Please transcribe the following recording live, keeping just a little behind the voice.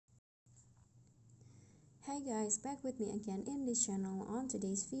Hey guys, back with me again in this channel. On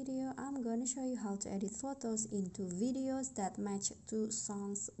today's video, I'm gonna show you how to edit photos into videos that match to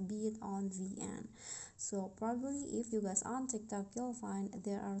songs beat on VN. So probably if you guys on TikTok, you'll find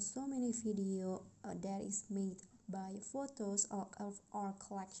there are so many video that is made by photos or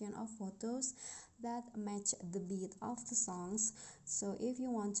collection of photos that match the beat of the songs. So if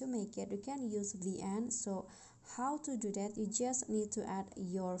you want to make it, you can use VN. So how to do that? You just need to add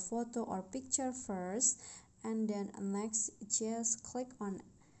your photo or picture first, and then next just click on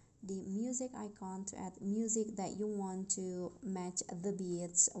the music icon to add music that you want to match the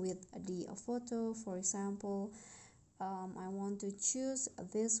beats with the photo. For example, I want to choose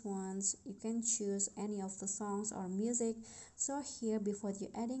these ones. You can choose any of the songs or music. So here, before you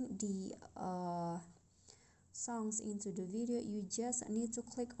adding the songs into the video, you just need to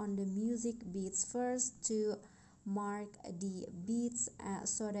click on the music beats first to mark the beats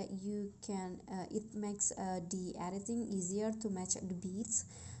so that you can it makes the editing easier to match the beats.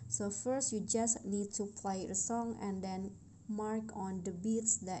 So first you just need to play the song and then mark on the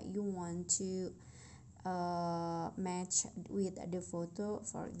beats that you want to match with the photo.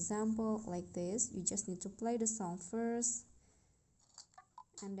 For example, like this, you just need to play the song first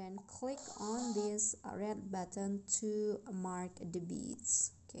and then click on this red button to mark the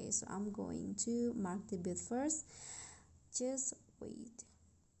beats. Okay, so I'm going to mark the beat first. Just wait.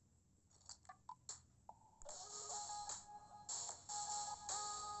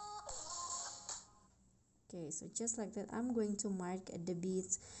 Okay, so just like that, I'm going to mark the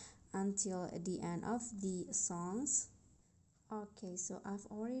beats until the end of the songs. Okay, so I've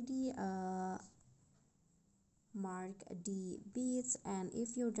already mark the beats, and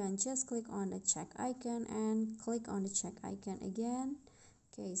if you're done, just click on the check icon and click on the check icon again.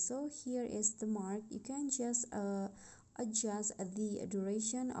 Okay, so here is the mark. You can just adjust the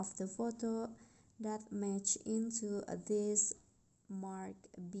duration of the photo that match into this mark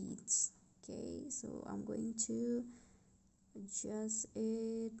beats. Okay, so I'm going to adjust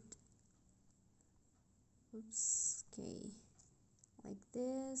it. Oops. Okay, like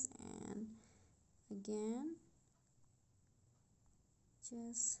this, and again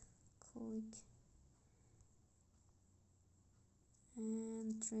just click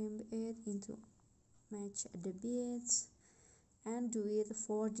and trim it into match the beats and do it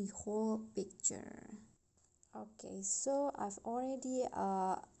for the whole picture. Okay, so I've already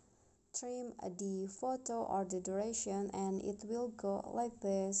trim the photo or the duration, and it will go like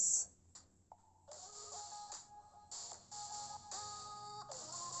this.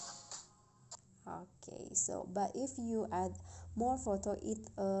 Okay, so but if you add more photo,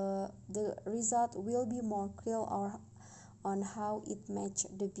 the result will be more clear or on how it match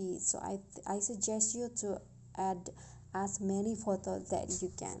the beat. So I suggest you to add as many photos that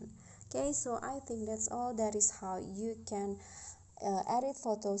you can. Okay, so I think that's all. That is how you can edit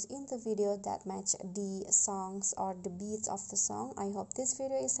photos in the video that match the songs or the beats of the song. I hope this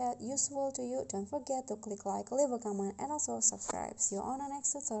video is useful to you. Don't forget to click like, leave a comment, and also subscribe. See you on the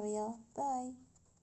next tutorial. Bye.